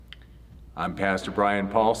I'm Pastor Brian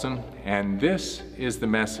Paulson, and this is The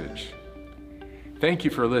Message. Thank you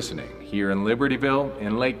for listening here in Libertyville,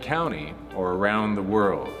 in Lake County, or around the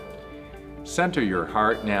world. Center your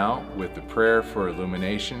heart now with the prayer for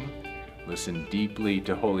illumination, listen deeply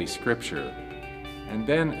to Holy Scripture, and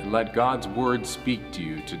then let God's Word speak to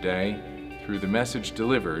you today through the message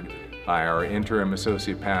delivered by our Interim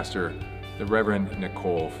Associate Pastor, the Reverend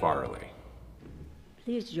Nicole Farley.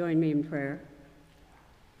 Please join me in prayer.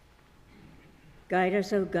 Guide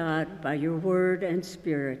us, O God, by your word and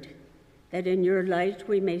spirit, that in your light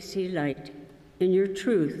we may see light, in your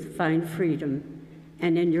truth find freedom,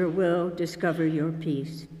 and in your will discover your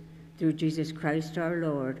peace. Through Jesus Christ our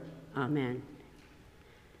Lord. Amen.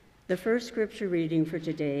 The first scripture reading for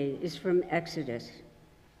today is from Exodus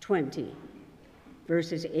 20,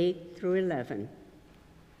 verses 8 through 11.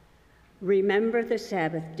 Remember the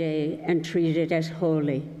Sabbath day and treat it as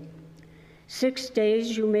holy. 6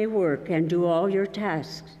 days you may work and do all your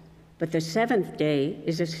tasks, but the seventh day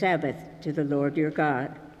is a Sabbath to the Lord your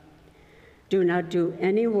God. Do not do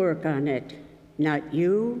any work on it, not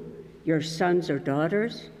you, your sons or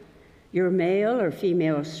daughters, your male or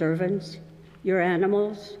female servants, your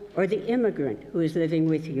animals, or the immigrant who is living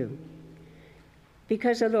with you.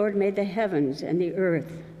 Because the Lord made the heavens and the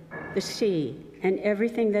earth, the sea, and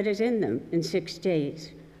everything that is in them in 6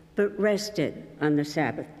 days, but rested on the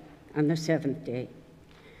Sabbath, on the seventh day.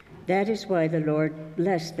 That is why the Lord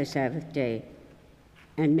blessed the Sabbath day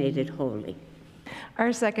and made it holy.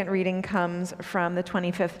 Our second reading comes from the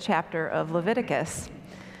 25th chapter of Leviticus,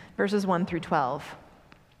 verses 1 through 12.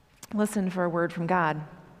 Listen for a word from God.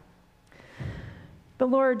 The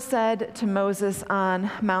Lord said to Moses on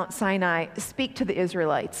Mount Sinai, "Speak to the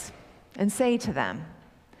Israelites and say to them,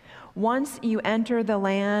 once you enter the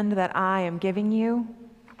land that I am giving you,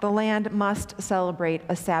 the land must celebrate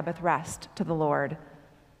a Sabbath rest to the Lord.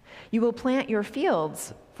 You will plant your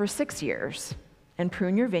fields for 6 years and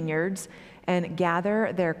prune your vineyards and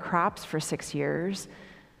gather their crops for 6 years.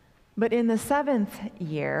 But in the seventh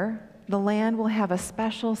year, the land will have a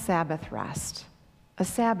special Sabbath rest, a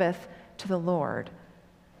Sabbath to the Lord.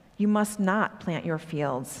 You must not plant your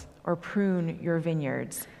fields or prune your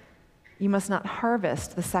vineyards. You must not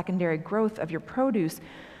harvest the secondary growth of your produce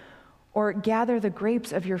or gather the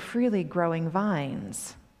grapes of your freely growing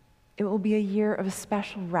vines. It will be a year of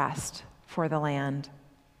special rest for the land.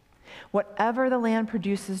 Whatever the land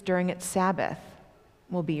produces during its Sabbath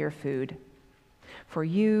will be your food. For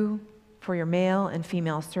you, for your male and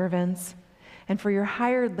female servants, and for your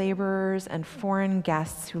hired laborers and foreign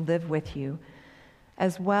guests who live with you,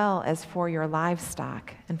 as well as for your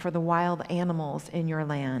livestock and for the wild animals in your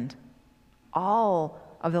land. All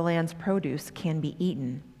of the land's produce can be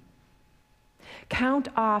eaten. Count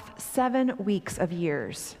off 7 weeks of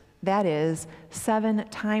years, that is, 7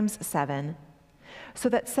 times 7, so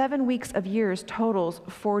that 7 weeks of years totals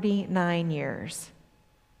 49 years.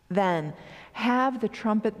 Then have the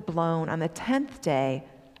trumpet blown on the 10th day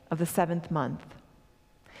of the 7th month.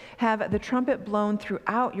 Have the trumpet blown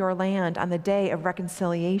throughout your land on the day of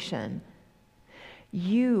reconciliation.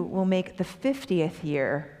 You will make the 50th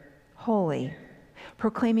year holy,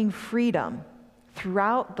 proclaiming freedom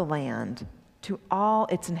throughout the land to all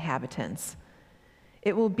its inhabitants.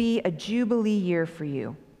 It will be a jubilee year for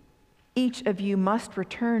you. Each of you must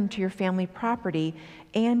return to your family property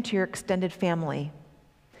and to your extended family.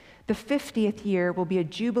 The 50th year will be a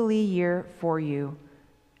jubilee year for you.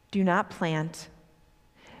 Do not plant,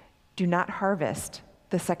 do not harvest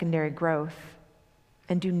the secondary growth,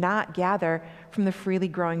 and do not gather from the freely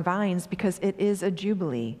growing vines, because it is a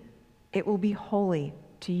jubilee. It will be holy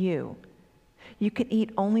to you. You can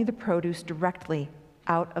eat only the produce directly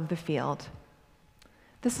out of the field.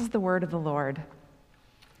 This is the word of the Lord.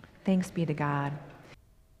 Thanks be to God.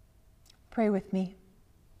 Pray with me.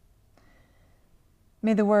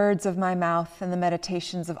 May the words of my mouth and the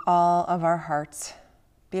meditations of all of our hearts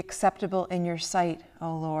be acceptable in your sight,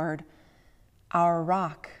 O Lord, our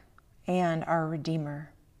rock and our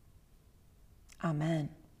Redeemer. Amen.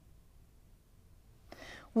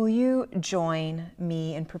 Will you join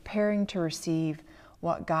me in preparing to receive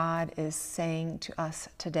what God is saying to us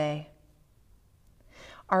today?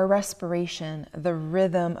 Our respiration, the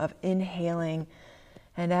rhythm of inhaling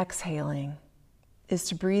and exhaling, is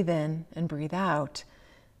to breathe in and breathe out.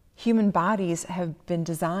 Human bodies have been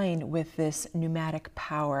designed with this pneumatic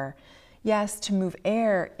power. Yes, to move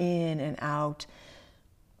air in and out,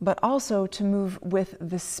 but also to move with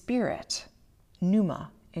the Spirit,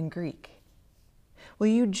 pneuma in Greek. Will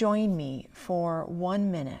you join me for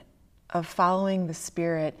 1 minute of following the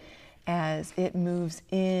Spirit as it moves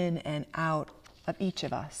in and out of each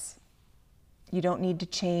of us? You don't need to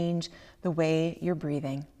change the way you're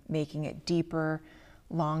breathing, making it deeper,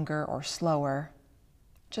 longer, or slower.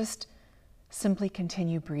 Just simply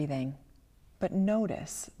continue breathing, but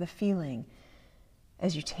notice the feeling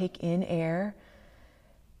as you take in air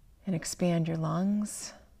and expand your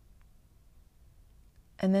lungs,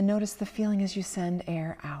 and then notice the feeling as you send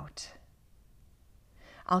air out.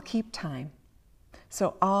 I'll keep time,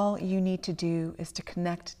 so all you need to do is to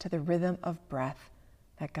connect to the rhythm of breath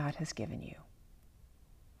that God has given you.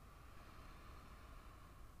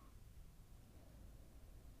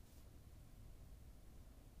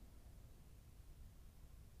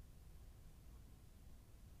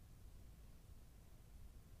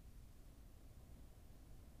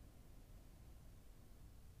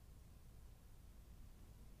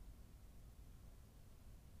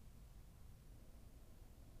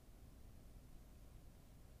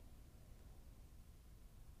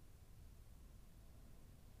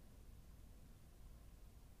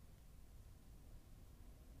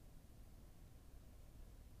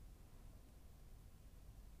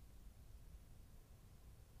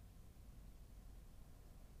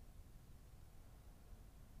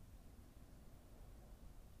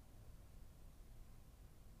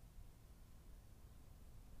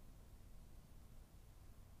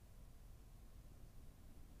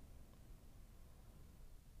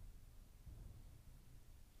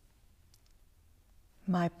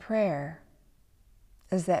 My prayer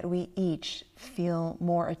is that we each feel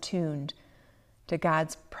more attuned to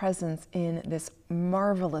God's presence in this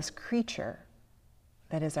marvelous creature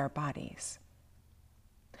that is our bodies.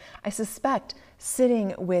 I suspect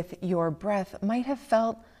sitting with your breath might have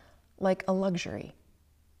felt like a luxury.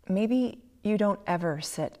 Maybe you don't ever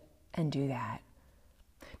sit and do that.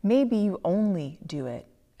 Maybe you only do it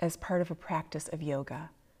as part of a practice of yoga.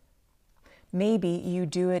 Maybe you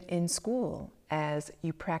do it in school as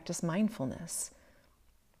you practice mindfulness.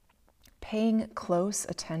 Paying close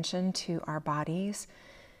attention to our bodies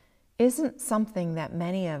isn't something that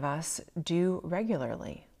many of us do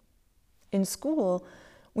regularly. In school,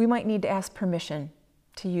 we might need to ask permission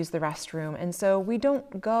to use the restroom, and so we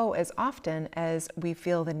don't go as often as we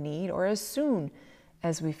feel the need or as soon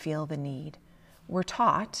as we feel the need. We're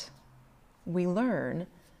taught, we learn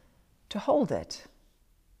to hold it,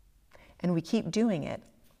 and we keep doing it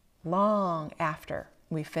long after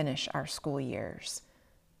we finish our school years.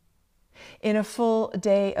 In a full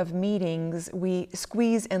day of meetings, we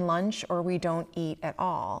squeeze in lunch or we don't eat at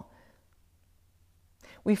all.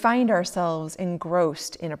 We find ourselves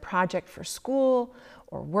engrossed in a project for school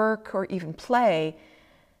or work or even play,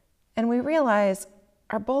 and we realize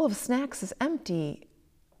our bowl of snacks is empty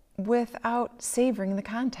without savoring the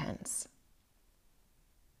contents.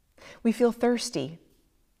 We feel thirsty.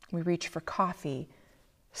 We reach for coffee,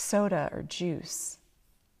 soda, or juice.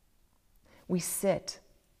 We sit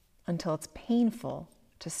until it's painful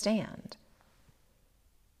to stand.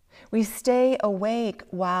 We stay awake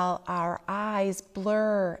while our eyes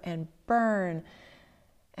blur and burn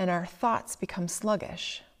and our thoughts become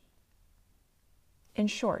sluggish. In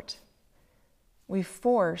short, we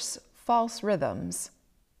force false rhythms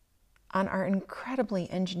on our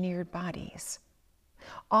incredibly engineered bodies,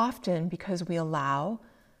 often because we allow,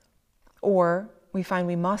 or we find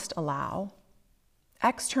we must allow,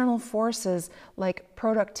 external forces like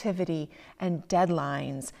productivity and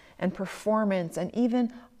deadlines and performance and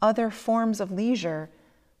even other forms of leisure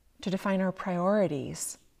to define our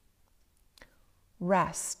priorities.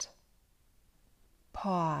 Rest,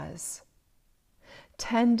 pause,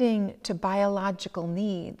 tending to biological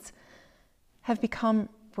needs have become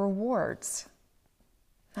rewards,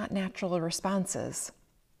 not natural responses.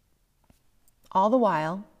 All the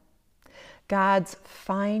while, God's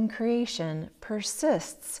fine creation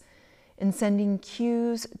persists in sending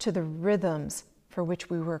cues to the rhythms for which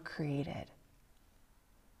we were created.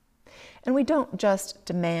 And we don't just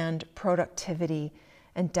demand productivity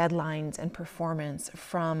and deadlines and performance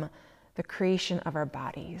from the creation of our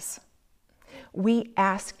bodies. We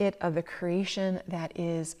ask it of the creation that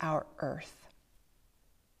is our earth.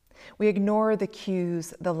 We ignore the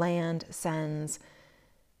cues the land sends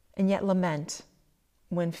and yet lament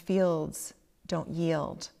when fields don't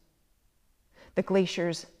yield. The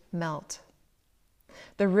glaciers melt.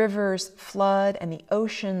 The rivers flood and the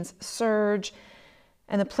oceans surge,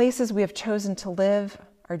 and the places we have chosen to live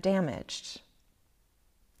are damaged.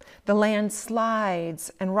 The land slides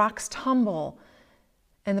and rocks tumble,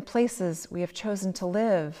 and the places we have chosen to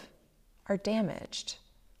live are damaged.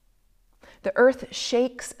 The earth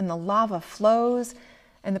shakes and the lava flows,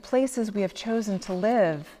 and the places we have chosen to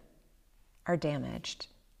live are damaged.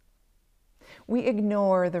 We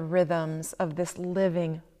ignore the rhythms of this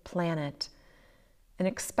living planet and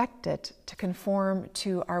expect it to conform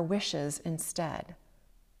to our wishes instead.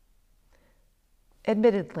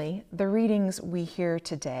 Admittedly, the readings we hear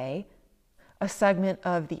today, a segment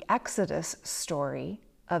of the Exodus story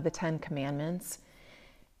of the Ten Commandments,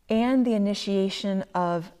 and the initiation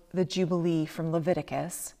of the Jubilee from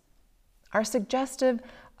Leviticus, are suggestive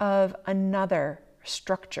of another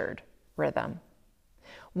structured rhythm,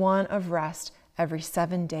 one of rest every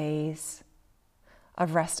 7 days,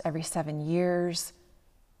 of rest every 7 years,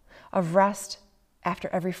 of rest after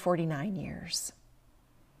every 49 years.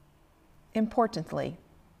 Importantly,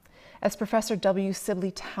 as Professor W.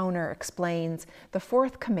 Sibley Towner explains, the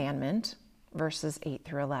fourth commandment, verses 8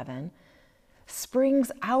 through 11,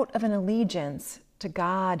 springs out of an allegiance to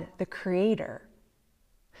God, the Creator.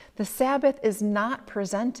 The Sabbath is not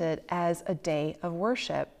presented as a day of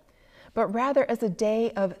worship, but rather as a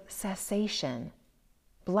day of cessation,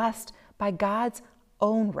 blessed by God's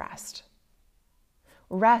own rest.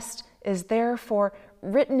 Rest is therefore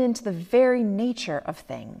written into the very nature of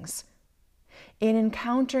things. In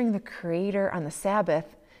encountering the Creator on the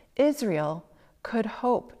Sabbath, Israel could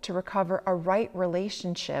hope to recover a right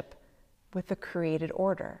relationship with the created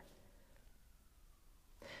order.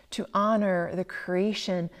 To honor the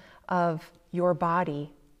creation of your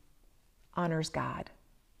body honors God.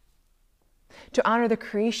 To honor the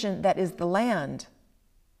creation that is the land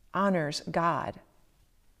honors God.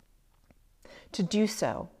 To do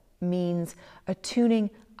so means attuning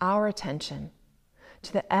our attention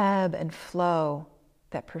to the ebb and flow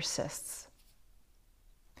that persists.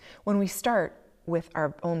 When we start with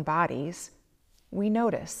our own bodies, we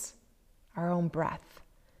notice our own breath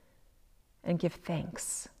and give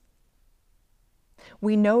thanks.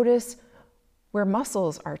 We notice where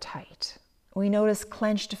muscles are tight. We notice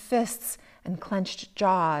clenched fists and clenched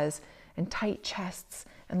jaws and tight chests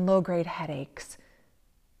and low-grade headaches.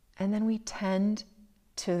 And then we tend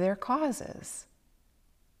to their causes.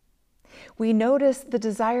 We notice the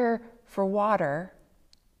desire for water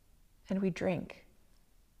and we drink.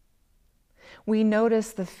 We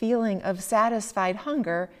notice the feeling of satisfied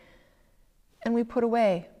hunger and we put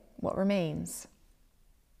away what remains.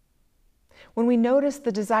 When we notice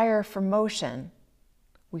the desire for motion,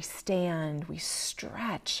 we stand, we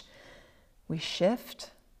stretch, we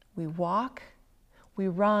shift, we walk, we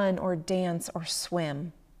run or dance or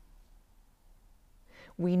swim.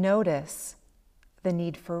 We notice the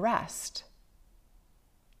need for rest,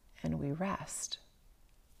 and we rest.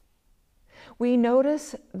 We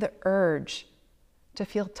notice the urge to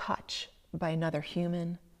feel touch by another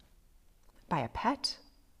human, by a pet,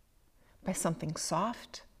 by something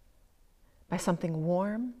soft, by something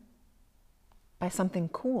warm, by something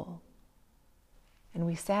cool, and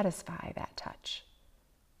we satisfy that touch.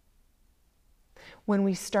 When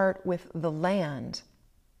we start with the land,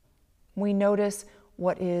 we notice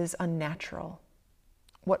what is unnatural,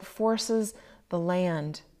 what forces the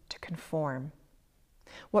land to conform,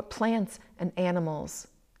 what plants and animals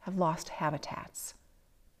have lost habitats,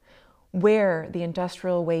 where the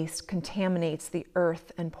industrial waste contaminates the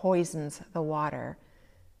earth and poisons the water,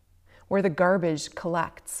 where the garbage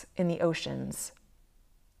collects in the oceans,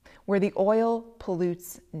 where the oil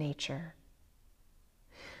pollutes nature,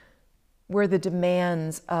 where the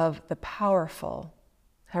demands of the powerful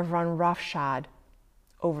have run roughshod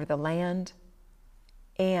over the land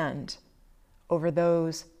and over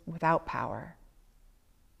those without power.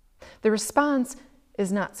 The response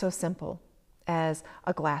is not so simple as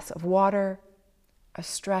a glass of water, a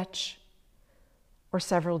stretch, or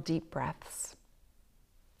several deep breaths.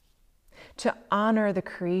 To honor the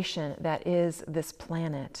creation that is this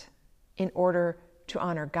planet in order to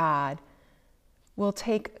honor God will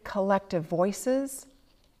take collective voices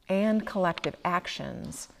and collective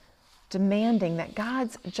actions, demanding that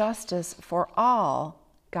God's justice for all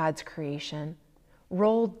God's creation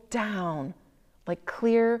roll down like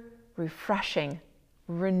clear, refreshing,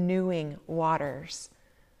 renewing waters.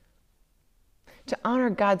 To honor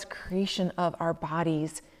God's creation of our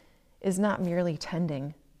bodies is not merely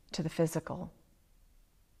tending to the physical.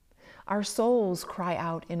 Our souls cry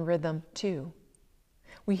out in rhythm too.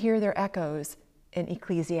 We hear their echoes in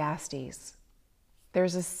Ecclesiastes.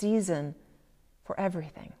 There's a season for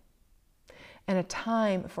everything, and a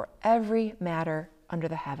time for every matter under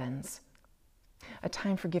the heavens, a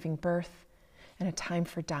time for giving birth and a time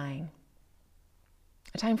for dying,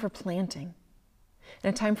 a time for planting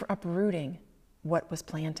and a time for uprooting what was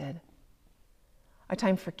planted, a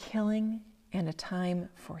time for killing and a time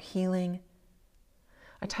for healing,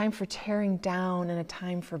 a time for tearing down and a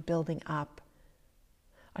time for building up,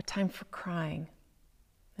 a time for crying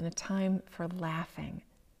and a time for laughing,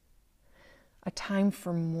 a time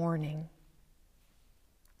for mourning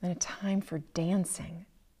and a time for dancing,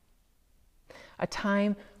 a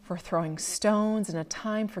time for throwing stones and a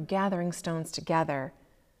time for gathering stones together,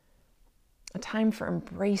 a time for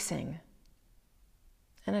embracing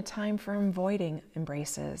and a time for avoiding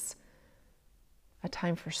embraces, a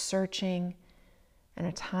time for searching and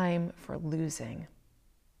a time for losing,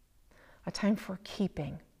 a time for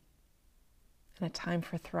keeping and a time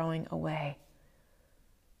for throwing away,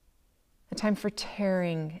 a time for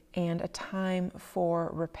tearing and a time for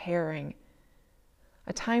repairing,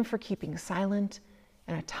 a time for keeping silent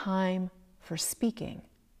and a time for speaking,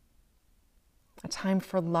 a time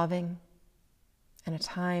for loving and a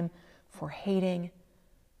time for hating,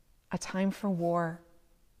 a time for war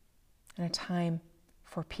and a time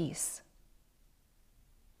for peace.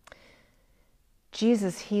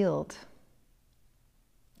 Jesus healed.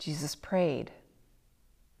 Jesus prayed.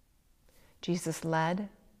 Jesus led.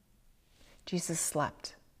 Jesus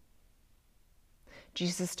slept.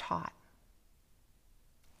 Jesus taught.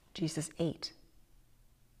 Jesus ate.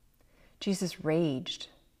 Jesus raged.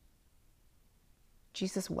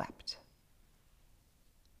 Jesus wept.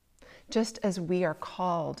 Just as we are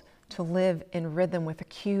called to live in rhythm with the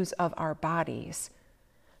cues of our bodies,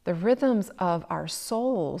 the rhythms of our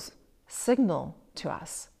souls signal to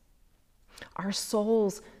us. Our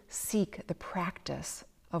souls seek the practice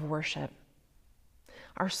of worship.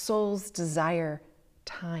 Our souls desire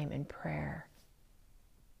time in prayer.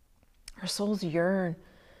 Our souls yearn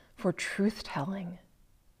for truth-telling.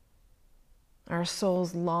 Our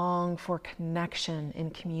souls long for connection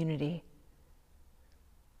in community.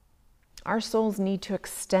 Our souls need to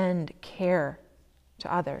extend care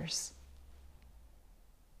to others.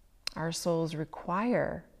 Our souls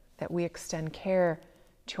require that we extend care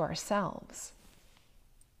to ourselves.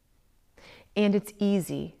 And it's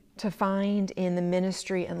easy to find in the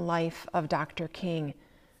ministry and life of Dr. King,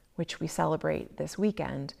 which we celebrate this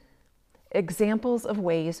weekend, examples of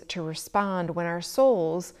ways to respond when our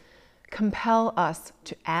souls compel us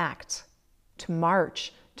to act, to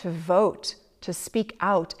march, to vote, to speak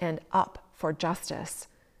out and up for justice,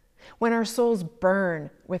 when our souls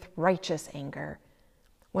burn with righteous anger,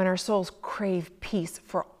 when our souls crave peace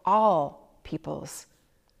for all peoples.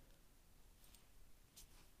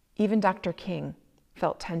 Even Dr. King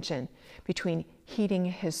felt tension between heeding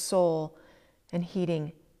his soul and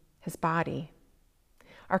heeding his body.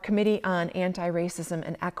 Our Committee on Anti-Racism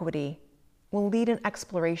and Equity will lead an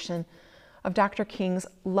exploration of Dr. King's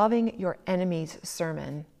Loving Your Enemies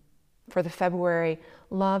sermon for the February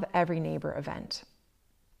Love Every Neighbor event.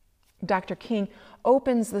 Dr. King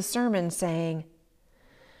opens the sermon saying,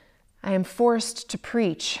 "I am forced to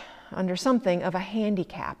preach under something of a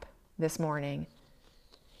handicap this morning.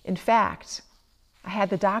 In fact, I had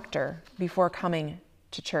the doctor before coming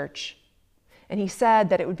to church, and he said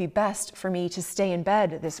that it would be best for me to stay in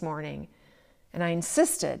bed this morning, and I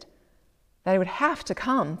insisted that I would have to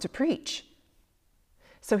come to preach.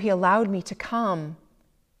 So he allowed me to come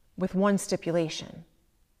with one stipulation,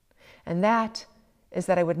 and that is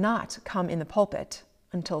that I would not come in the pulpit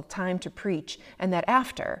until time to preach, and that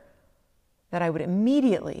after, that I would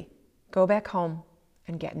immediately go back home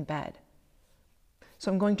and get in bed.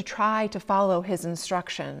 So I'm going to try to follow his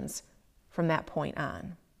instructions from that point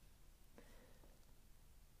on."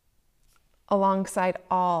 Alongside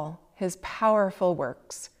all his powerful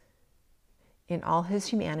works, in all his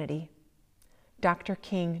humanity, Dr.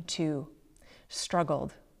 King, too,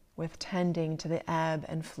 struggled with tending to the ebb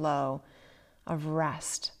and flow of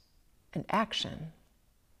rest and action.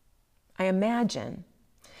 I imagine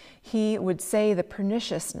he would say the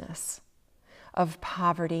perniciousness of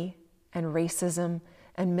poverty and racism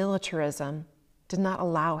and militarism did not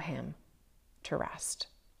allow him to rest.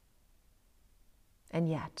 And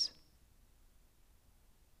yet,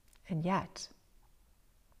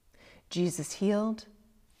 Jesus healed,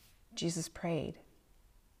 Jesus prayed,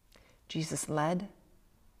 Jesus led,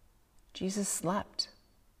 Jesus slept,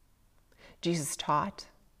 Jesus taught,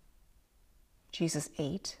 Jesus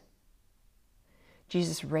ate,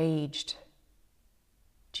 Jesus raged,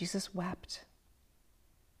 Jesus wept.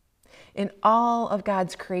 In all of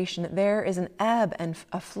God's creation, there is an ebb and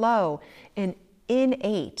a flow, an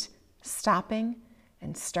innate stopping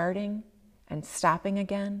and starting and stopping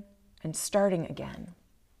again and starting again.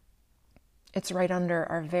 It's right under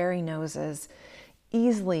our very noses,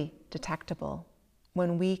 easily detectable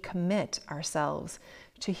when we commit ourselves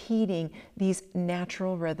to heeding these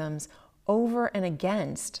natural rhythms over and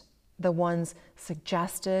against the ones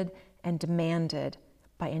suggested and demanded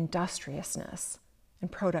by industriousness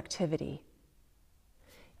and productivity,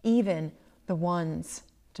 even the ones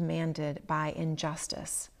demanded by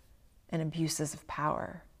injustice and abuses of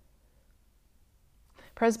power.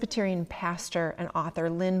 Presbyterian pastor and author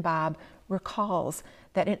Lynn Bobb recalls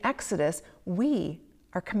that in Exodus, we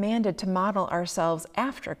are commanded to model ourselves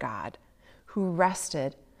after God, who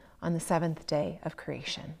rested on the seventh day of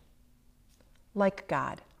creation. Like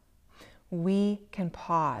God, we can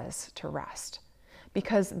pause to rest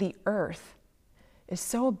because the earth is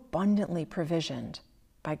so abundantly provisioned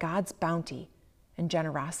by God's bounty and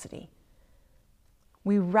generosity.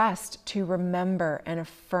 We rest to remember and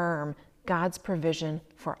affirm God's provision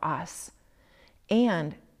for us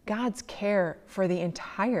and God's care for the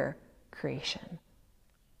entire creation.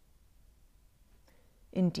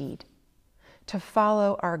 Indeed, to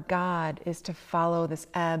follow our God is to follow this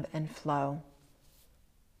ebb and flow.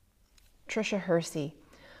 Tricia Hersey,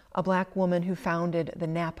 a Black woman who founded the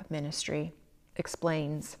NAP ministry,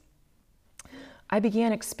 explains, "I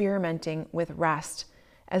began experimenting with rest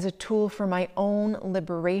as a tool for my own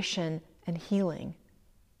liberation and healing.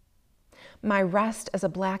 My rest as a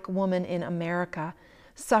Black woman in America,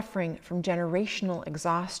 suffering from generational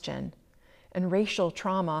exhaustion and racial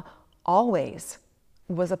trauma, always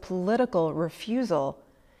was a political refusal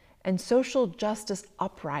and social justice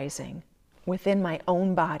uprising within my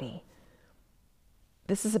own body.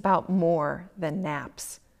 This is about more than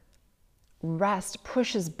naps. Rest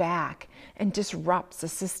pushes back and disrupts a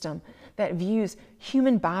system that views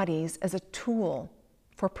human bodies as a tool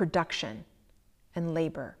for production and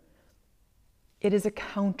labor. It is a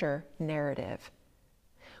counter-narrative.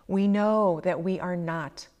 We know that we are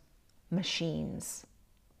not machines.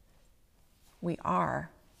 We are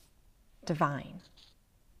divine."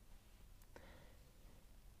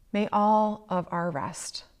 May all of our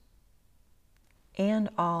rest and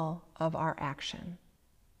all of our action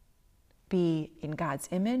be in God's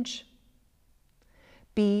image,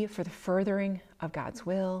 be for the furthering of God's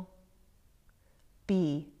will,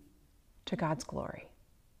 be to God's glory.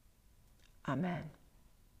 Amen.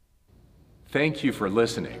 Thank you for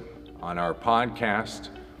listening on our podcast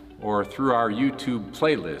or through our YouTube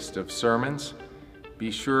playlist of sermons. Be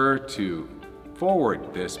sure to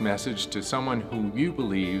forward this message to someone who you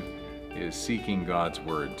believe is seeking God's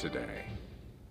word today.